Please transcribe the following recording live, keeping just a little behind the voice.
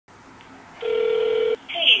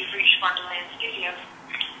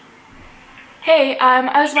Hey,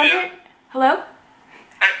 I was wondering. Hello?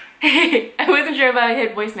 Hey, I wasn't sure if I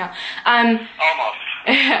hit voicemail. Almost.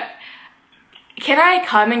 Can I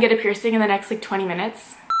come and get a piercing in the next like 20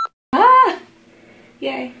 minutes? Ah!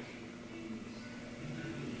 Yay.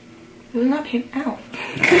 It was not pain. Ow.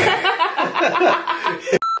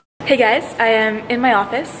 Hey guys, I am in my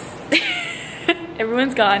office.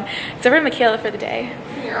 Everyone's gone. It's over Michaela for the day.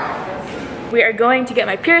 Your office. We are going to get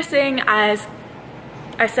my piercing, as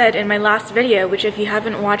I said in my last video, which if you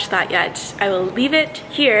haven't watched that yet, I will leave it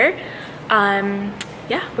here.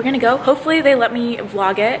 Yeah, we're gonna go. Hopefully they let me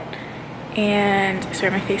vlog it. And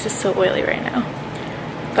sorry, my face is so oily right now.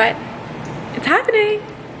 But it's happening.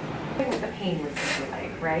 What the pain was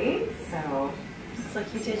like, right? So it's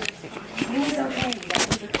like you did. It was okay.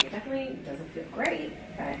 It definitely doesn't feel great,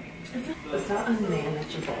 but it's not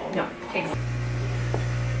unmanageable. No.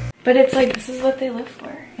 But it's like, this is what they live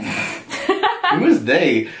for. Who is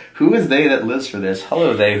they? Who is they that lives for this?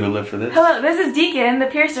 Hello, they who live for this. Hello, this is Deacon, the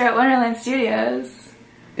piercer at Wonderland Studios.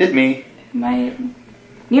 It me. My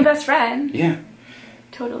new best friend. Yeah.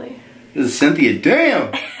 Totally. This is Cynthia.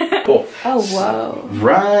 Damn. Cool. Oh, whoa.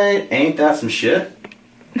 Right. Ain't that some shit?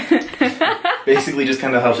 Basically just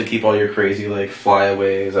kind of helps to keep all your crazy like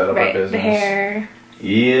flyaways out of our business. The hair.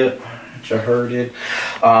 Yep. Which I heard it.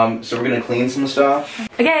 So we're gonna clean some stuff.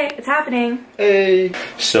 Okay, it's happening. Hey.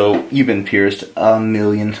 So you've been pierced a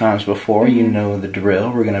million times before. You know the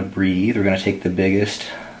drill. We're gonna breathe. We're gonna take the biggest,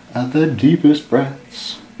 the deepest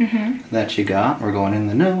breaths that you got. We're going in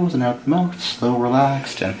the nose and out the mouth, slow,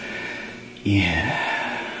 relaxed, and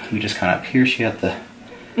yeah, we just kind of pierce you at the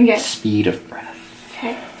speed of breath.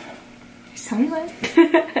 Okay. Just tell me when.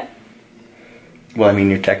 Well, I mean,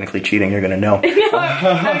 you're technically cheating. You're gonna know. No,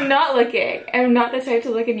 I'm not looking. I'm not the type to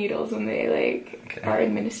look at needles when they like are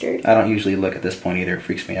administered. I don't usually look at this point either. It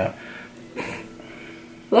freaks me out.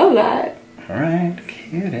 Love that. All right,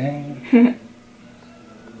 kidding.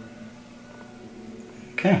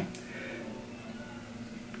 Okay.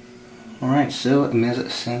 All right, so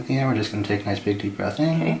Ms. Cynthia, we're just gonna take a nice big deep breath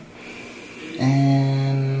in. Okay.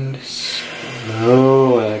 And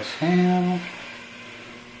slow exhale.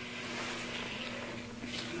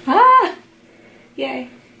 Ah! Yay.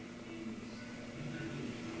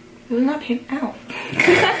 It was not pain. Ow.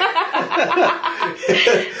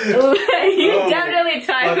 You definitely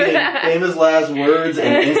timed that. Famous last words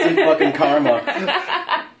and instant fucking karma.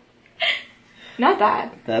 Not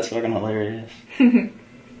bad. That's fucking hilarious. Okay,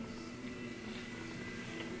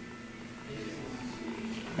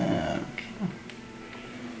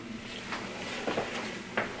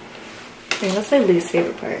 that's my least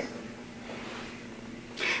favorite part.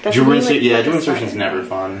 Jewel insertion's never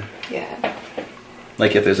fun. Yeah.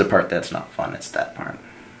 Like if there's a part that's not fun, it's that part.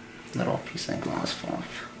 Little piece of gloss fall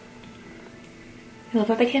off. I love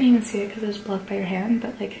that they can't even see it because it was blocked by your hand,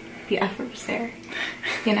 but like the effort was there,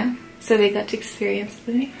 you know? So they got to experience it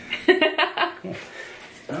with me.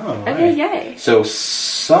 Oh, okay, yay. So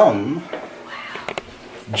some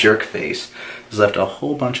jerk face has left a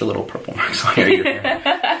whole bunch of little purple marks on your hair.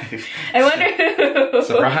 I wonder who.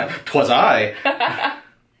 Surprise! 'Twas I.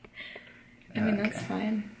 I mean, that's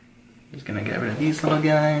fine. Just gonna get rid of these little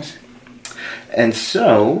guys. And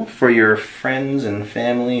so, for your friends and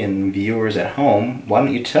family and viewers at home, why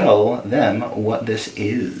don't you tell them what this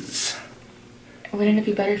is? Wouldn't it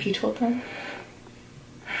be better if you told them?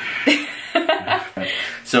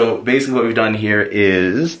 So basically what we've done here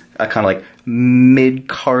is a kind of like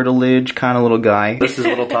mid-cartilage kind of little guy. This is a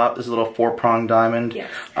little top, this is a little 4-prong diamond. Yes.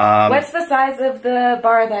 What's the size of the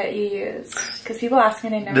bar that you use? Because people ask me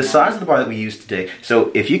and I never know. The size of the bar that we used today. So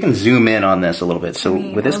if you can zoom in on this a little bit. So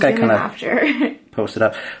with this guy kind of posted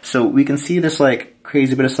up. So we can see this like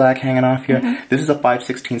crazy bit of slack hanging off here. This is a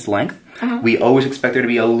 5/16 length. We always expect there to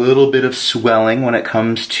be a little bit of swelling when it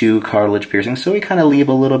comes to cartilage piercing. So we kind of leave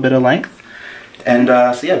a little bit of length. And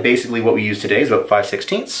so yeah, basically what we use today is about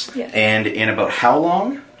 5/16. Yes. And in about how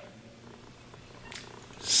long?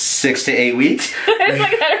 6 to 8 weeks. It's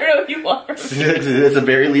like, I don't know what you want from me. It's a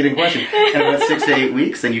very leading question. And about 6 to 8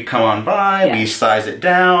 weeks, then you come on by, we size it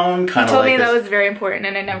down, kind of like You told me that was very important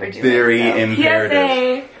and I never do very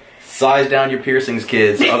imperative. PSA. Size down your piercings,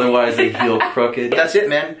 kids, otherwise they heal crooked. That's it,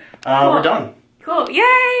 man. We're done. Cool,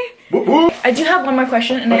 yay! Whoop, whoop. I do have one more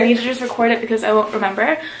question and I need to just record it because I won't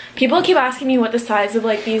remember. People keep asking me what the size of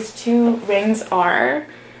like these two rings are.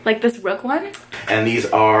 Like this rook one. And these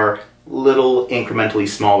are little incrementally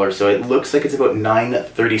smaller, so it looks like it's about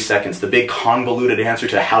 9/32. The big convoluted answer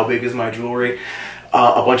to how big is my jewelry,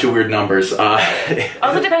 a bunch of weird numbers.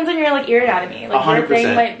 Also depends on your like ear anatomy. Like 100%. your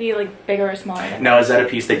ring might be like bigger or smaller than now, is that a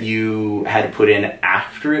piece that you had put in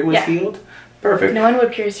after it was healed? Perfect. No one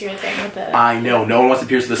would pierce your thing with the... I know, no one wants to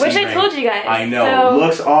pierce the Which I told you guys. I know, so,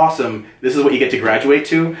 looks awesome. This is what you get to graduate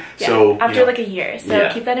to. Yeah, so after like a year.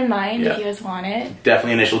 So keep that in mind if you guys want it.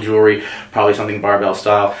 Definitely initial jewelry, probably something barbell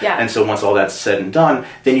style. Yeah. And so once all that's said and done,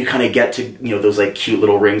 then you kind of get to, you know, those like cute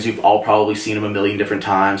little rings. You've all probably seen them a million different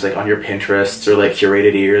times, like on your Pinterests or like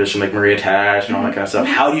curated ears from like Maria Tash and all that kind of stuff.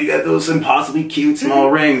 How do you get those impossibly cute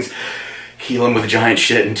small rings? Heal them with giant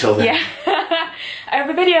shit until then. Yeah. I have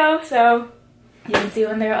a video, so you can see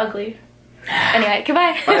when they're ugly. Anyway,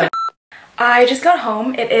 goodbye. I just got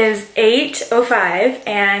home. It is 8:05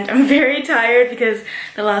 and I'm very tired because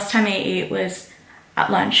the last time I ate was at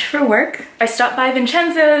lunch for work. I stopped by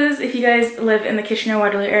Vincenzo's. If you guys live in the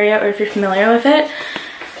Kitchener-Waterloo area or if you're familiar with it,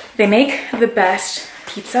 they make the best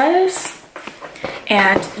pizzas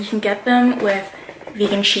and you can get them with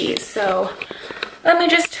vegan cheese. So let me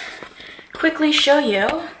just quickly show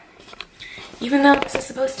you, even though this is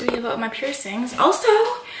supposed to be about my piercings. Also,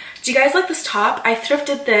 do you guys like this top? I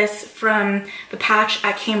thrifted this from the patch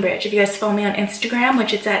at Cambridge. If you guys follow me on Instagram,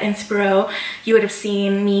 which it's at inspiroue, you would have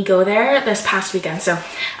seen me go there this past weekend. So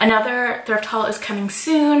another thrift haul is coming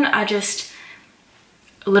soon. I just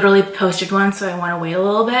literally posted one, so I want to wait a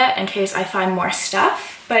little bit in case I find more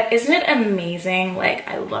stuff. But isn't it amazing? Like,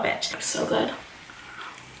 I love it. It's so good.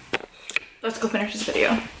 Let's go finish this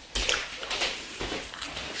video.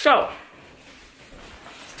 So,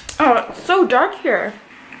 oh, it's so dark here.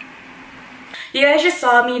 You guys just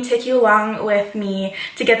saw me take you along with me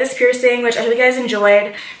to get this piercing, which I hope you guys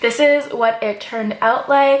enjoyed. This is what it turned out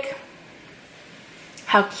like.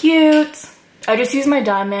 How cute. I just used my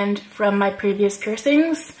diamond from my previous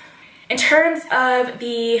piercings. In terms of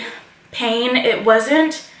the pain, it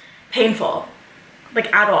wasn't painful,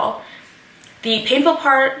 like at all. The painful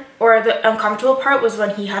part or the uncomfortable part was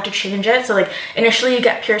when he had to change it. So like initially you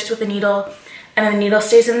get pierced with a needle and then the needle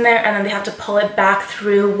stays in there and then they have to pull it back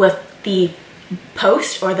through with the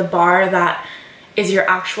post or the bar that is your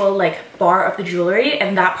actual like bar of the jewelry,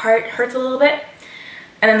 and that part hurts a little bit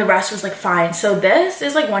and then the rest was like fine. So this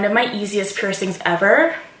is like one of my easiest piercings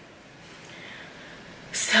ever.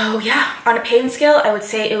 So yeah, on a pain scale I would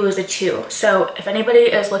say it was a 2. So if anybody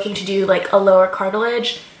is looking to do like a lower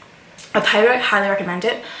cartilage, I highly recommend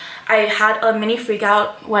it. I had a mini freak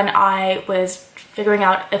out when I was figuring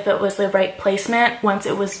out if it was the right placement once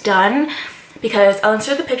it was done, because I'll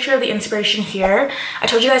insert the picture of the inspiration here. I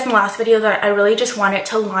told you guys in the last video that I really just want it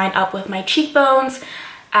to line up with my cheekbones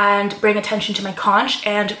and bring attention to my conch,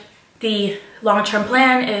 and the long-term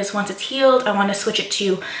plan is once it's healed, I want to switch it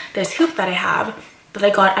to this hoop that I have that I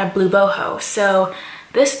got at Blue Boho. So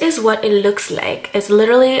this is what it looks like. It's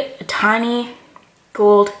literally a tiny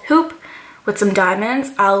gold hoop with some diamonds.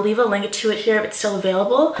 I'll leave a link to it here if it's still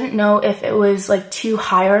available. I didn't know if it was like too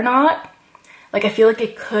high or not. Like I feel like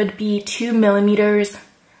it could be 2 millimeters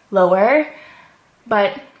lower,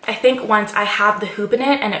 but I think once I have the hoop in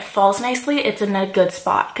it and it falls nicely, it's in a good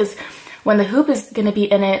spot, because when the hoop is gonna be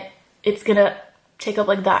in it, it's gonna take up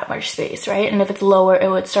like that much space, right? And if it's lower, it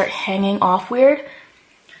would start hanging off weird.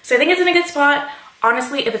 So I think it's in a good spot.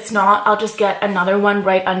 Honestly, if it's not, I'll just get another one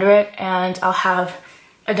right under it and I'll have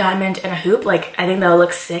a diamond and a hoop. Like, I think that'll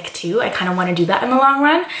look sick too. I kind of want to do that in the long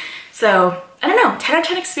run. So I don't know, 10 out of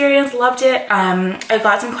 10 experience, loved it. I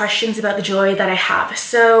got some questions about the jewelry that I have.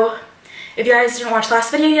 So if you guys didn't watch the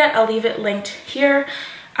last video yet, I'll leave it linked here,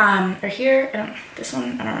 or here, this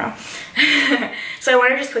one, I don't know. So I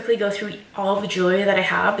want to just quickly go through all of the jewelry that I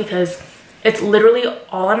have because it's literally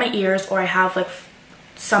all on my ears, or I have like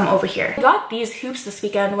some over here. I got these hoops this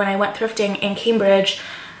weekend when I went thrifting in Cambridge,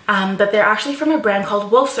 but they're actually from a brand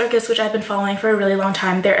called Wolf Circus, which I've been following for a really long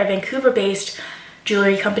time. They're a Vancouver-based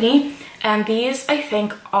jewelry company, and these I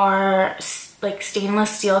think are like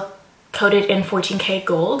stainless steel coated in 14K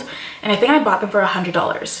gold, and I think I bought them for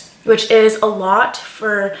 $100, which is a lot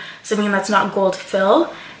for something that's not gold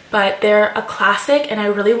fill, but they're a classic and I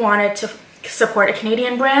really wanted to support a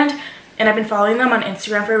Canadian brand, and I've been following them on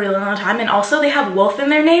Instagram for a really long time, and also they have Wolf in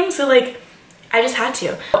their name, so like I just had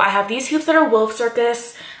to. I have these hoops that are Wolf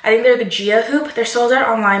Circus. I think they're the Gia hoop. They're sold out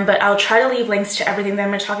online, but I'll try to leave links to everything that I'm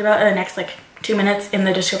going to talk about in the next like 2 minutes in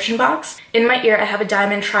the description box. In my ear, I have a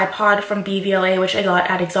diamond tripod from BVLA, which I got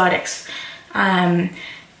at Exotix. And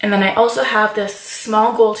then I also have this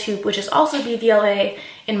small gold hoop, which is also BVLA,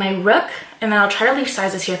 in my rook. And then I'll try to leave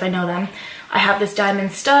sizes here if I know them. I have this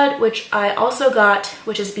diamond stud, which I also got,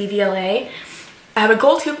 which is BVLA. I have a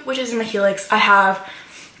gold hoop, which is in my Helix. I have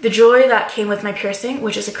the jewelry that came with my piercing,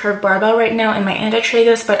 which is a curved barbell right now in my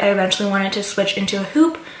anti-tragus, but I eventually wanted to switch into a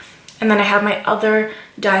hoop. And then I have my other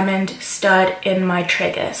diamond stud in my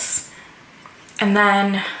tragus. And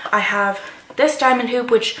then I have this diamond hoop,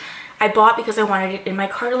 which I bought because I wanted it in my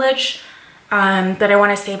cartilage, but I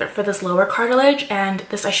want to save it for this lower cartilage. And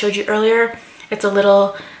this I showed you earlier, it's a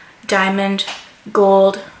little diamond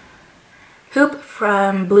gold hoop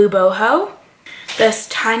from Blue Boho. This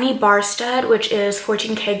tiny bar stud, which is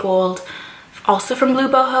 14K gold, also from Blue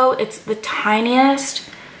Boho. It's the tiniest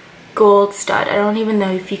gold stud. I don't even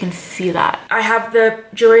know if you can see that. I have the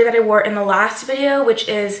jewelry that I wore in the last video, which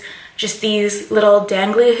is just these little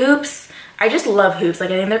dangly hoops. I just love hoops. Like,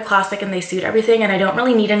 I think they're classic and they suit everything, and I don't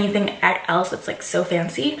really need anything else that's like so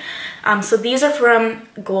fancy. So these are from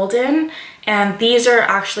Golden, and these are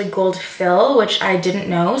actually gold fill, which I didn't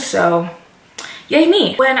know, so yay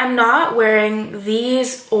me. When I'm not wearing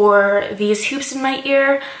these or these hoops in my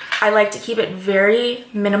ear, I like to keep it very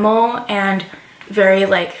minimal and very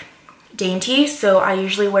like dainty. So I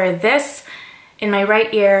usually wear this in my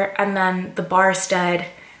right ear and then the bar stud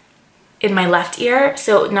in my left ear,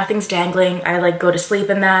 so nothing's dangling. I like go to sleep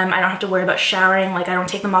in them. I don't have to worry about showering. Like, I don't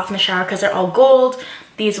take them off in the shower because they're all gold.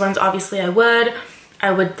 These ones, obviously I would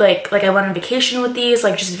like I went on vacation with these,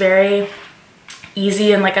 like just very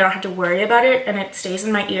easy, and like I don't have to worry about it, and it stays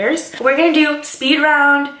in my ears. We're gonna do speed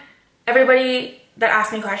round. Everybody that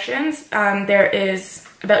asked me questions, there is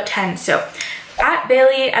about 10. So at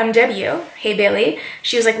Bailey MW, hey Bailey,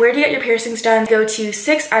 she was like, where do you get your piercings done? Go to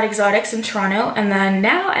 6 at Exotix in Toronto, and then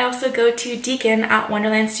now I also go to Deacon at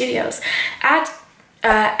Wonderland Studios. At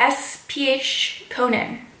SPH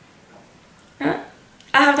Conan. Huh?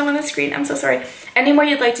 I have them on the screen, I'm so sorry. Anywhere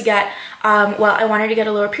you'd like to get, well, I wanted to get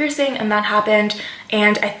a lower piercing and that happened,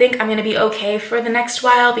 and I think I'm gonna be okay for the next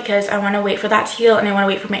while because I wanna wait for that to heal and I wanna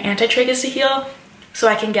wait for my anti-tragus to heal so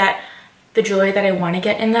I can get the jewelry that I want to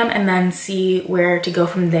get in them and then see where to go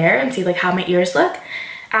from there and see like how my ears look.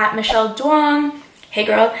 At Michelle Duong, hey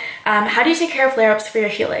girl, how do you take care of flare-ups for your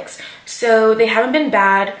Helix? So they haven't been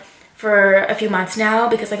bad for a few months now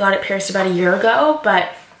because I got it pierced about a year ago,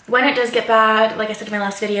 but when it does get bad, like I said in my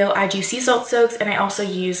last video, I do sea salt soaks and I also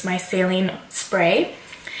use my saline spray.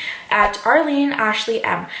 At Arlene Ashley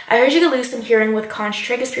M, I heard you could lose some hearing with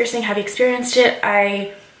anti-tragus piercing. Have you experienced it?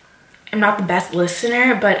 I'm not the best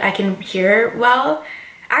listener, but I can hear well.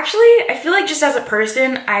 Actually, I feel like just as a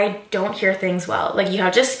person, I don't hear things well. Like, you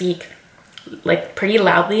have to speak like pretty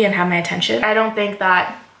loudly and have my attention. I don't think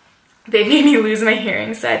that they made me lose my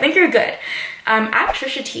hearing, so I think you're good. At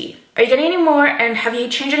Trisha T, are you getting any more, and have you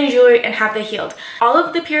changed any jewelry and have they healed? All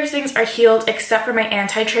of the piercings are healed except for my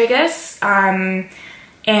anti-tragus, and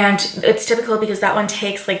it's typical because that one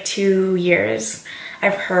takes like 2 years,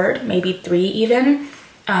 I've heard, maybe 3 even.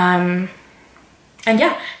 And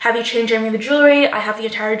yeah, have you changed any of the jewelry? I have the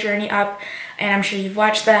entire journey up and I'm sure you've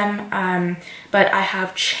watched them, but I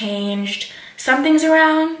have changed some things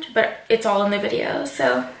around, but it's all in the video.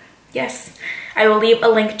 So yes, I will leave a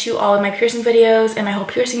link to all of my piercing videos and my whole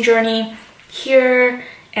piercing journey here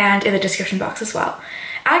and in the description box as well.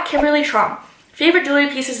 At Kimberly Trom, favorite jewelry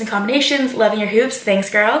pieces and combinations, loving your hoops, thanks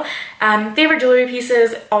girl. Favorite jewelry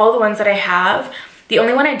pieces, all the ones that I have. The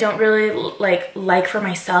only one I don't really like for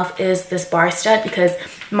myself is this bar stud because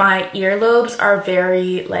my earlobes are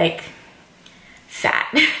very like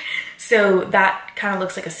fat. So that kind of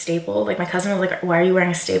looks like a staple. Like, my cousin was like, why are you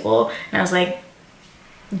wearing a staple? And I was like,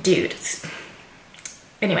 dude.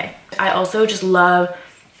 Anyway, I also just love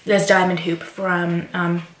this diamond hoop from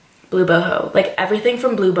Blue Boho. Like, everything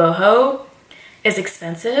from Blue Boho is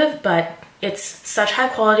expensive, but it's such high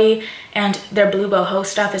quality, and their Blue Boho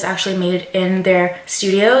stuff is actually made in their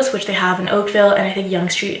studios, which they have in Oakville and I think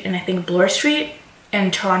Yonge Street and I think Bloor Street in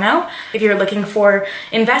Toronto. If you're looking for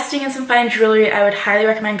investing in some fine jewelry, I would highly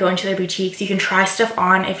recommend going to their boutiques. You can try stuff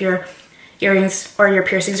on if your earrings or your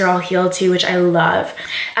piercings are all healed too, which I love.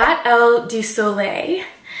 At El Du Soleil,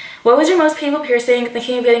 what was your most painful piercing?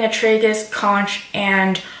 Thinking of getting a tragus, conch,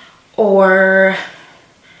 and or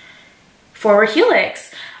forward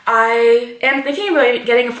helix. I am thinking about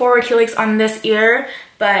getting a forward helix on this ear,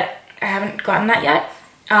 but I haven't gotten that yet.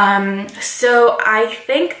 So I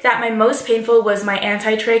think that my most painful was my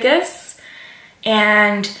anti-tragus,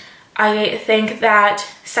 and I think that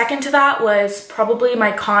second to that was probably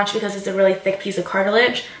my conch because it's a really thick piece of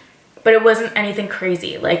cartilage, but it wasn't anything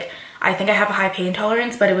crazy. Like, I think I have a high pain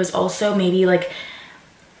tolerance, but it was also maybe like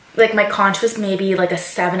my conch was maybe like a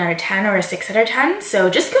 7 out of 10 or a 6 out of 10. So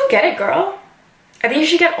just go get it, girl. I think you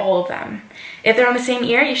should get all of them. If they're on the same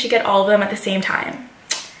ear, you should get all of them at the same time.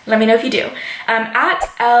 Let me know if you do. At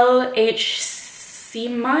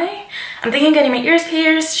LHC My, I'm thinking of getting my ears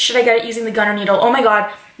pierced. Should I get it using the gun or needle? Oh my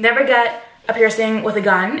god, never get a piercing with a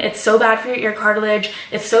gun. It's so bad for your ear cartilage.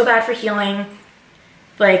 It's so bad for healing.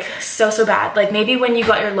 Like, so bad. Like, maybe when you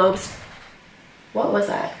got your lobes what was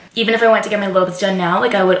that? Even if I went to get my lobes done now,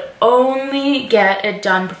 like I would only get it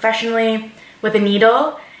done professionally with a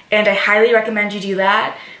needle, and I highly recommend you do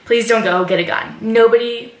that. Please don't go get a gun.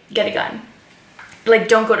 Nobody get a gun. Like,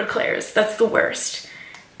 don't go to Claire's, that's the worst.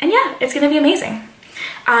 And yeah, it's gonna be amazing.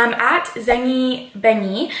 At Zengy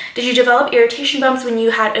Bengy, did you develop irritation bumps when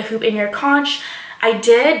you had a hoop in your conch? I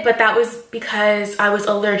did, but that was because I was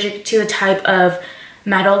allergic to the type of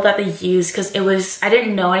metal that they use, because I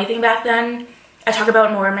didn't know anything back then. I talk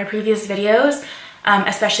about more in my previous videos,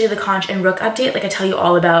 especially the conch and rook update. Like, I tell you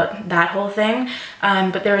all about that whole thing.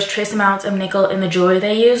 But there was trace amounts of nickel in the jewelry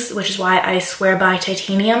they use, which is why I swear by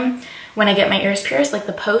titanium when I get my ears pierced. Like,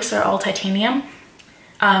 the posts are all titanium.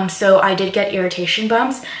 So I did get irritation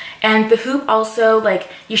bumps. And the hoop also, like,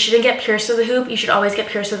 you shouldn't get pierced with the hoop. You should always get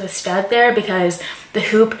pierced with a stud there, because the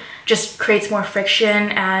hoop just creates more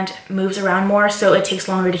friction and moves around more, so it takes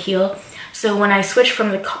longer to heal. So when I switched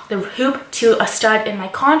from the hoop to a stud in my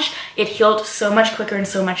conch, it healed so much quicker and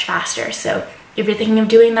so much faster. So if you're thinking of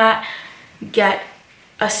doing that, get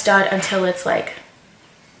a stud until it's like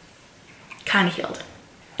kind of healed.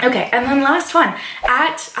 Okay, and then last one,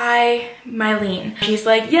 at Mylene. She's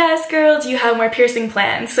like, yes, girl, do you have more piercing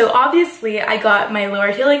plans? So obviously I got my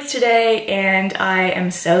lower helix today, and I am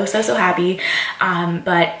so happy.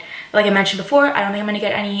 But like I mentioned before, I don't think I'm gonna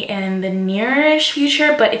get any in the nearish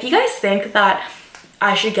future. But if you guys think that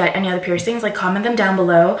I should get any other piercings, like, comment them down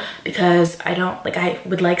below, because I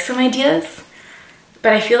would like some ideas.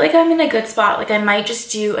 But I feel like I'm in a good spot. Like, I might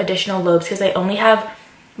just do additional lobes, because I only have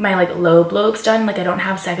my like lobes done. Like, I don't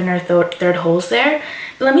have second or third holes there.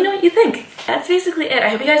 But let me know what you think. That's basically it. I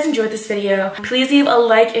hope you guys enjoyed this video. Please leave a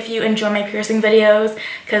like if you enjoy my piercing videos,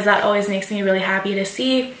 because that always makes me really happy to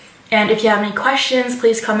see. And if you have any questions,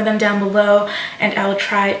 please comment them down below, and I will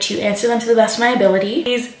try to answer them to the best of my ability.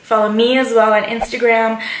 Please follow me as well on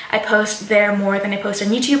Instagram. I post there more than I post on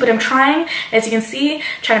YouTube, but I'm trying, as you can see,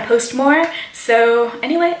 trying to post more. So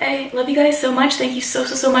anyway, I love you guys so much. Thank you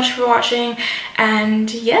so much for watching. And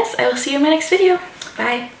yes, I will see you in my next video.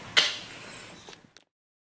 Bye.